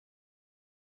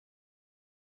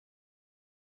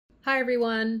Hi,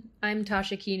 everyone. I'm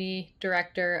Tasha Keeney,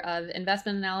 Director of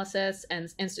Investment Analysis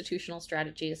and Institutional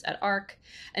Strategies at ARC.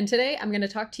 And today I'm going to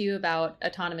talk to you about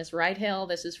autonomous ride-hail.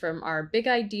 This is from our Big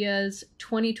Ideas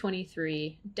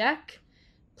 2023 deck.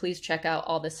 Please check out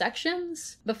all the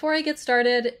sections. Before I get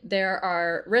started, there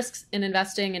are risks in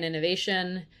investing and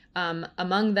innovation.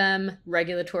 Among them,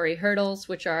 regulatory hurdles,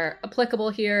 which are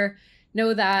applicable here.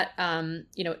 Know that,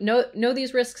 know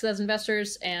these risks as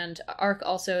investors, and ARC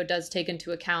also does take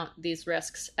into account these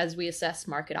risks as we assess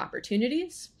market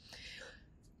opportunities.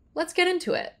 Let's get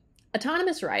into it.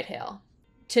 Autonomous ride-hail.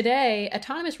 Today,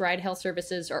 autonomous ride-hail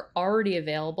services are already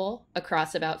available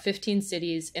across about 15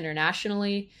 cities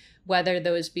internationally, whether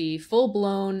those be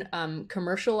full-blown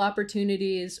commercial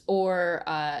opportunities or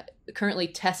currently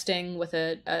testing with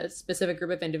a specific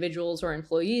group of individuals or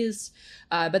employees.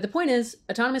 But the point is,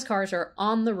 autonomous cars are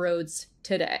on the roads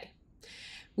today.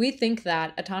 We think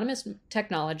that autonomous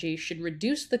technology should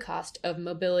reduce the cost of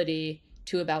mobility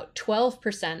to about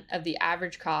 12% of the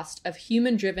average cost of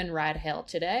human-driven ride-hail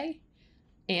today.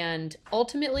 And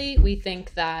ultimately, we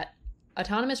think that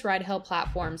autonomous ride-hail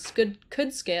platforms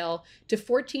could scale to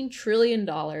 $14 trillion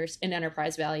in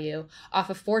enterprise value off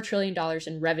of $4 trillion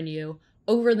in revenue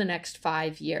over the next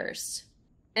 5 years.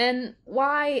 And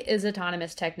why is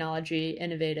autonomous technology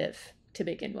innovative to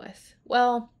begin with?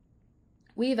 Well,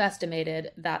 we've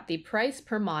estimated that the price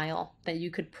per mile that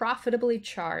you could profitably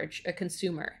charge a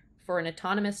consumer for an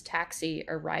autonomous taxi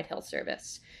or ride-hail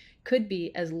service could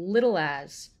be as little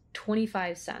as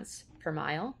 25 cents per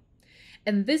mile.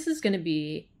 And this is going to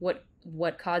be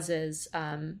what causes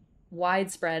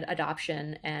widespread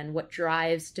adoption and what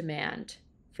drives demand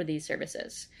for these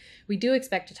services. We do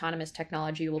expect autonomous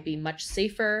technology will be much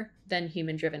safer than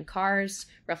human-driven cars,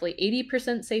 roughly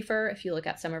 80% safer if you look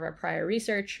at some of our prior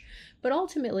research, but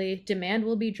ultimately demand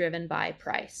will be driven by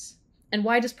price. And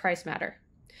why does price matter?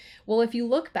 Well, if you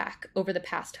look back over the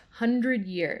past 100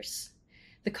 years,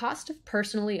 the cost of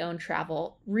personally owned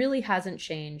travel really hasn't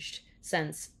changed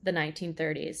since the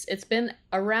 1930s. It's been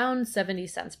around 70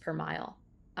 cents per mile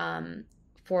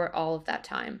for all of that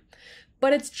time,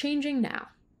 but it's changing now.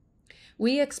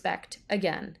 We expect,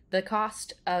 again, the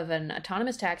cost of an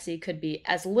autonomous taxi could be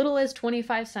as little as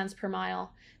 25 cents per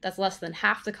mile. That's less than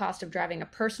half the cost of driving a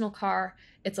personal car.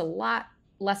 It's a lot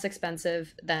less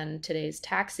expensive than today's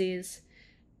taxis.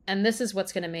 And this is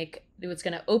what's going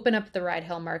to open up the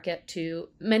ride-hail market to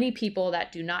many people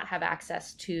that do not have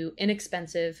access to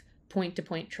inexpensive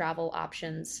point-to-point travel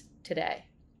options today.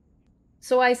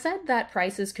 So I said that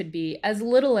prices could be as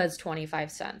little as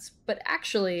 25 cents, but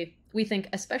actually, we think,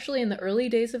 especially in the early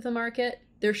days of the market,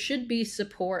 there should be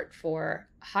support for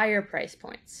higher price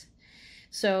points.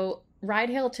 So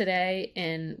ride-hail today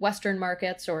in Western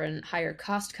markets or in higher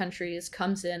cost countries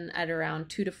comes in at around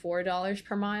 $2 to $4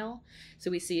 per mile.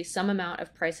 So we see some amount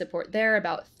of price support there,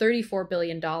 about $34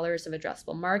 billion of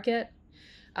addressable market.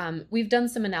 We've done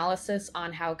some analysis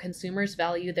on how consumers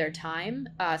value their time,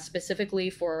 specifically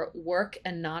for work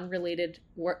and non-work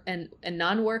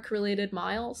related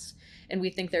miles. And we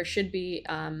think there should be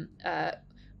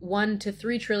 $1 to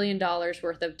 $3 trillion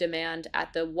worth of demand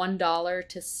at the $1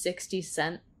 to 60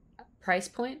 cent price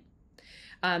point.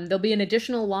 There'll be an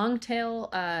additional long tail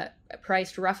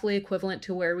priced roughly equivalent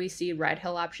to where we see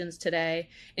ride-hail options today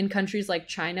in countries like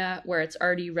China, where it's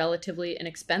already relatively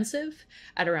inexpensive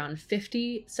at around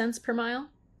 50 cents per mile.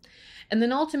 And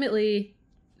then ultimately,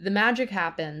 the magic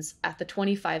happens at the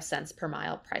 25 cents per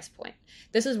mile price point.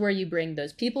 This is where you bring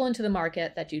those people into the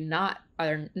market that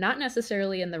are not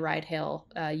necessarily in the ride-hail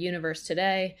universe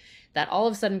today, that all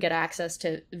of a sudden get access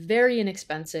to very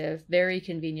inexpensive, very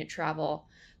convenient travel.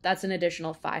 That's an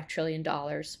additional $5 trillion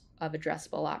of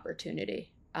addressable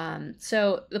opportunity.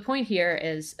 So the point here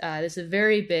is this is a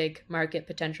very big market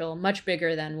potential, much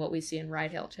bigger than what we see in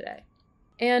ride-hail today.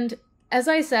 And as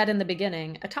I said in the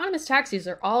beginning, autonomous taxis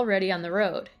are already on the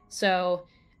road. So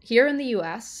here in the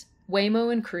US,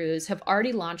 Waymo and Cruise have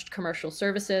already launched commercial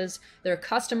services. There are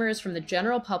customers from the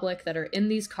general public that are in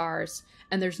these cars,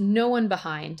 and there's no one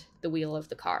behind the wheel of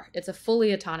the car. It's a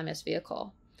fully autonomous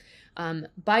vehicle.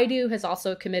 Baidu has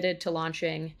also committed to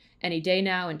launching any day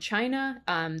now in China.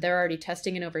 They're already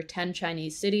testing in over 10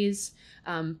 Chinese cities.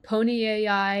 Pony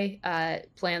AI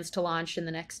plans to launch in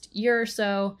the next year or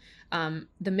so.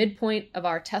 The midpoint of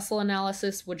our Tesla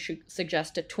analysis would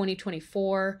suggest a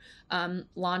 2024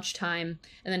 launch time.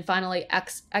 And then finally,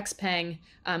 Xpeng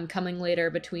coming later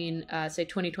between, say,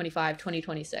 2025,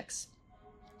 2026.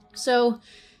 So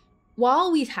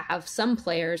while we have some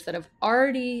players that have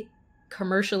already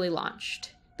commercially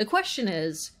launched, the question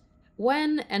is,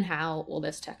 when and how will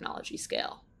this technology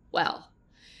scale? Well,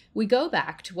 we go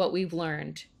back to what we've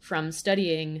learned from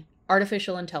studying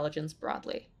artificial intelligence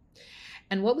broadly.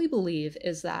 And what we believe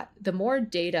is that the more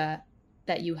data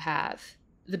that you have,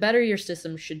 the better your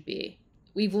system should be.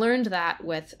 We've learned that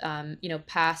with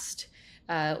past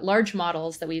large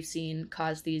models that we've seen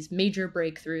cause these major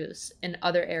breakthroughs in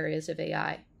other areas of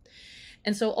AI.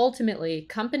 And so ultimately,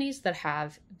 companies that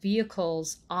have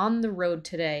vehicles on the road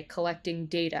today collecting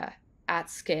data at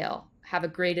scale have a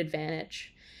great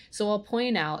advantage. So I'll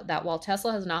point out that while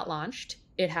Tesla has not launched,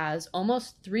 it has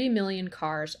almost 3 million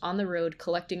cars on the road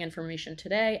collecting information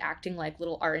today, acting like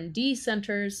little R&D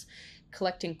centers,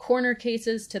 collecting corner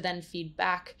cases to then feed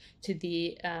back to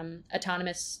the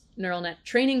autonomous neural net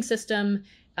training system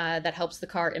that helps the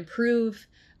car improve.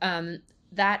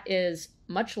 That is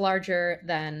much larger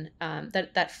than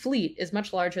that fleet is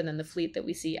much larger than the fleet that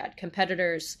we see at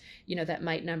competitors, that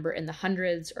might number in the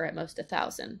hundreds or at most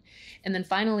 1,000. And then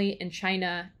finally, in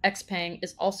China, XPeng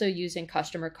is also using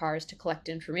customer cars to collect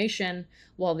information.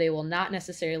 While they will not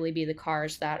necessarily be the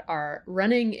cars that are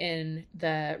running in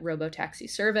the robotaxi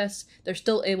service, they're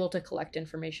still able to collect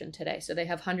information today. So they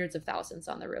have hundreds of thousands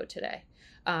on the road today.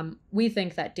 We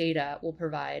think that data will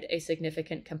provide a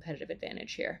significant competitive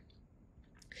advantage here.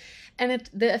 And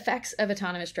the effects of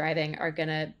autonomous driving are going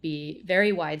to be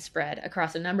very widespread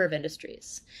across a number of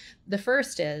industries. The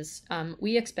first is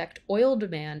we expect oil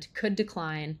demand could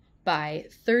decline by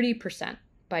 30%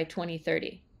 by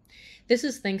 2030. This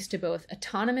is thanks to both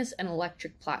autonomous and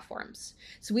electric platforms.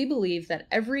 So we believe that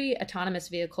every autonomous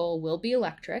vehicle will be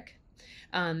electric.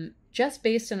 Just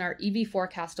based on our EV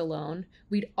forecast alone,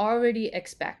 we'd already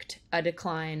expect a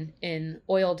decline in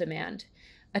oil demand.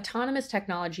 Autonomous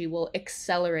technology will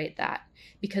accelerate that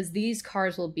because these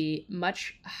cars will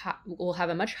have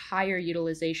a much higher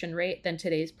utilization rate than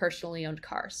today's personally owned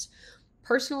cars.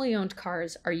 Personally owned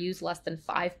cars are used less than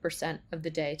 5% of the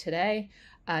day today.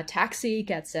 Taxi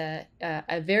gets a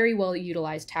very well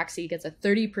utilized taxi gets a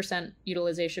 30%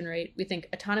 utilization rate. We think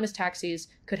autonomous taxis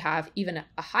could have even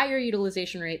a higher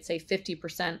utilization rate, say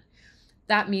 50%.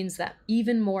 That means that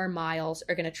even more miles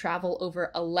are going to travel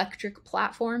over electric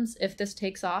platforms if this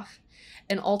takes off.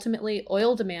 And ultimately,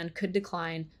 oil demand could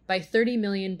decline by 30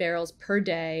 million barrels per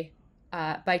day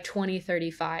by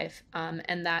 2035.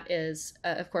 And that is,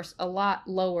 of course, a lot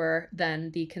lower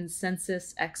than the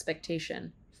consensus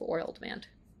expectation for oil demand.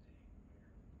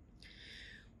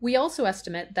 We also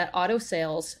estimate that auto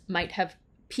sales might have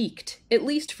peaked, at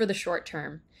least for the short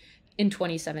term, in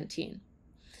 2017.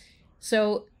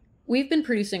 So we've been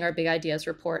producing our Big Ideas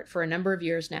report for a number of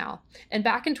years now. And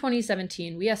back in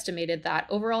 2017, we estimated that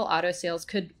overall auto sales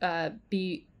could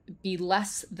be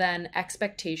less than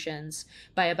expectations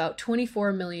by about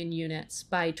 24 million units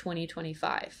by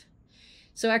 2025.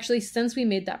 So actually, since we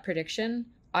made that prediction,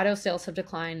 auto sales have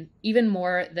declined even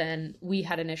more than we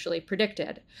had initially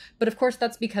predicted. But of course,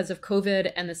 that's because of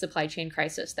COVID and the supply chain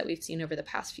crisis that we've seen over the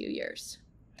past few years.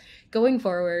 Going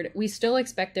forward, we still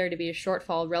expect there to be a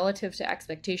shortfall relative to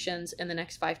expectations in the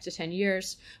next 5 to 10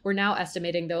 years. We're now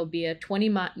estimating there will be a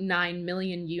 29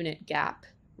 million unit gap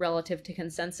relative to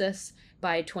consensus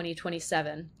by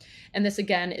 2027. And this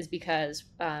again is because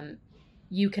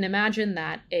you can imagine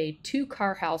that a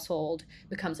 2-car household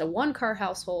becomes a 1-car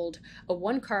household, a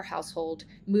 1-car household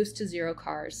moves to 0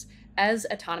 cars as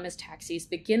autonomous taxis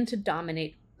begin to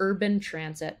dominate urban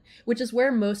transit, which is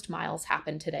where most miles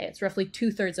happen today. It's roughly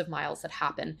 2/3 of miles that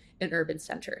happen in urban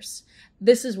centers.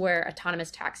 This is where autonomous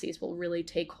taxis will really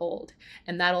take hold,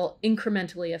 and that'll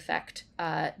incrementally affect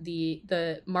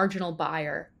the marginal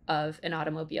buyer of an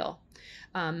automobile.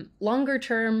 Longer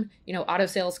term, auto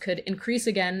sales could increase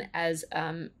again as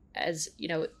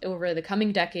over the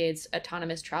coming decades,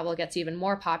 autonomous travel gets even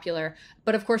more popular.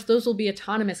 But of course, those will be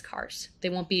autonomous cars. They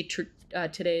won't be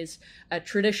today's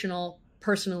traditional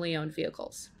personally owned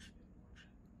vehicles.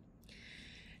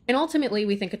 And ultimately,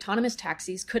 we think autonomous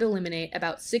taxis could eliminate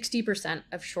about 60%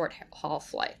 of short-haul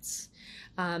flights.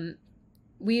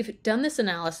 We've done this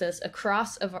analysis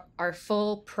across our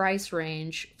full price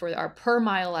range for our per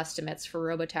mile estimates for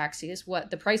robotaxis,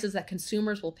 what the prices that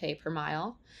consumers will pay per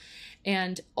mile.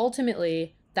 And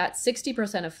ultimately, that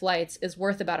 60% of flights is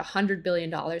worth about $100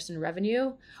 billion in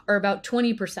revenue, or about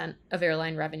 20% of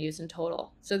airline revenues in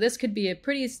total. So this could be a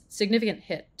pretty significant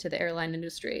hit to the airline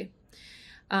industry.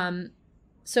 And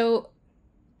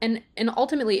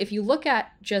ultimately, if you look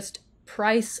at just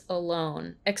price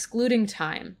alone, excluding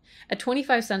time, at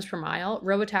 25 cents per mile,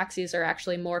 robotaxis are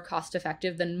actually more cost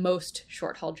effective than most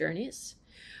short-haul journeys.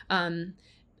 And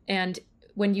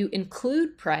when you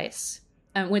include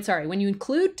when you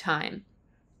include time,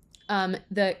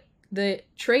 the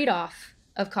trade-off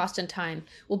of cost and time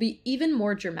will be even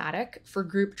more dramatic for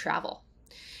group travel.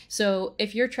 So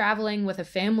if you're traveling with a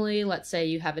family, let's say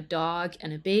you have a dog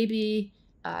and a baby,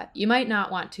 you might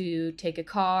not want to take a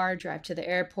car, drive to the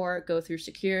airport, go through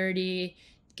security,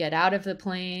 get out of the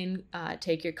plane,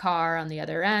 take your car on the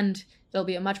other end. There'll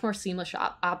be a much more seamless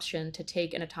option to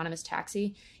take an autonomous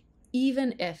taxi,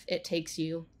 even if it takes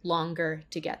you longer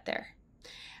to get there.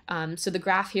 So the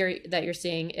graph here that you're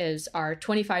seeing is our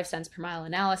 25 cents per mile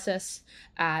analysis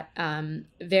at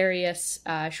various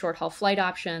short-haul flight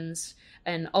options.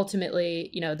 And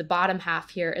ultimately, the bottom half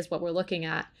here is what we're looking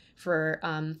at for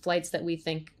flights that we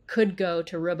think could go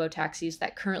to robo-taxis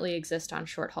that currently exist on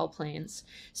short-haul planes.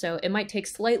 So it might take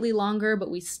slightly longer,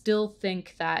 but we still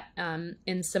think that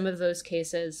in some of those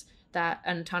cases, that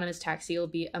an autonomous taxi will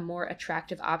be a more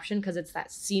attractive option because it's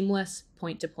that seamless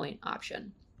point-to-point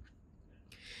option.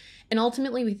 And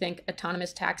ultimately, we think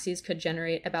autonomous taxis could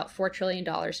generate about $4 trillion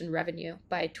in revenue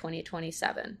by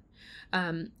 2027.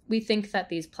 We think that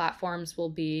these platforms will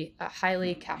be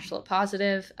highly cash flow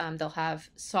positive. They'll have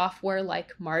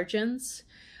software-like margins.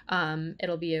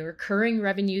 It'll be a recurring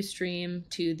revenue stream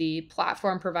to the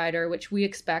platform provider, which we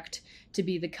expect to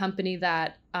be the company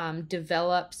that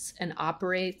develops and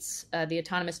operates the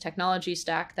autonomous technology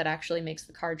stack that actually makes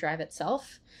the car drive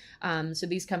itself. So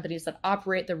these companies that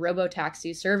operate the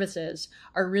robo-taxi services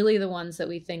are really the ones that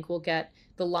we think will get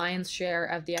the lion's share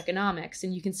of the economics.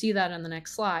 And you can see that on the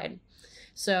next slide.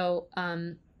 So,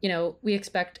 we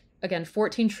expect, again,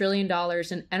 $14 trillion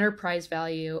in enterprise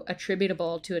value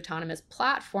attributable to autonomous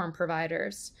platform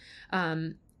providers.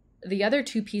 The other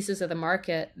two pieces of the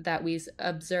market that we've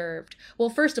observed,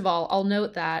 well, first of all, I'll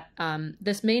note that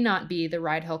this may not be the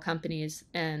ride-hail companies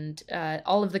and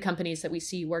all of the companies that we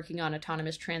see working on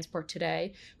autonomous transport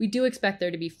today. We do expect there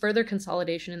to be further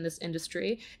consolidation in this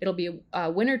industry. It'll be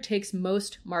a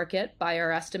winner-takes-most market by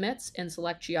our estimates in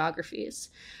select geographies.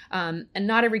 And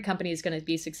not every company is going to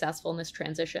be successful in this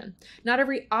transition. Not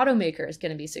every automaker is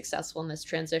going to be successful in this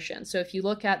transition. So if you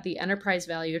look at the enterprise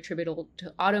value attributable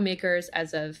to automakers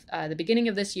as of the beginning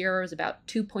of this year, was about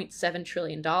 $2.7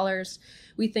 trillion.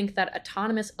 We think that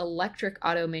autonomous electric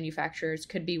auto manufacturers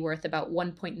could be worth about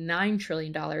 $1.9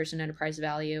 trillion in enterprise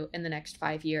value in the next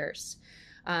 5 years.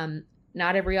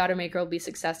 Not every automaker will be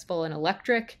successful in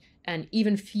electric, and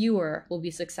even fewer will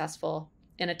be successful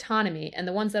in autonomy. And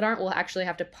the ones that aren't will actually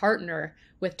have to partner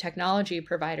with technology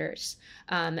providers.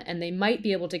 And they might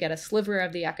be able to get a sliver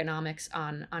of the economics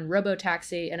on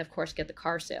robotaxi and, of course, get the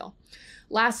car sale.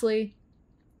 Lastly,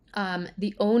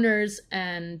 the owners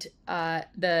and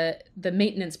the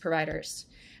maintenance providers.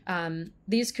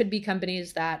 These could be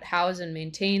companies that house and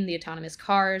maintain the autonomous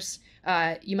cars.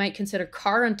 You might consider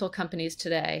car rental companies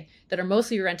today that are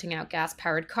mostly renting out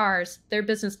gas-powered cars. Their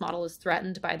business model is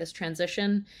threatened by this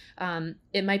transition.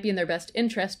 It might be in their best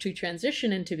interest to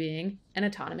transition into being an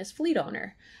autonomous fleet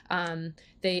owner.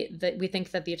 We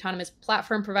think that the autonomous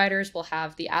platform providers will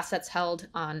have the assets held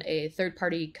on a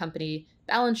third-party company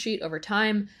balance sheet over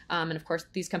time. And of course,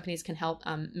 these companies can help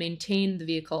maintain the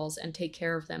vehicles and take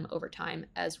care of them over time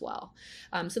as well.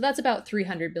 So that's about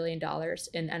 $300 billion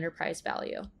in enterprise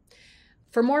value.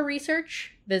 For more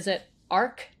research, visit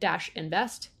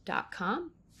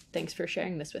arc-invest.com. Thanks for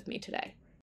sharing this with me today.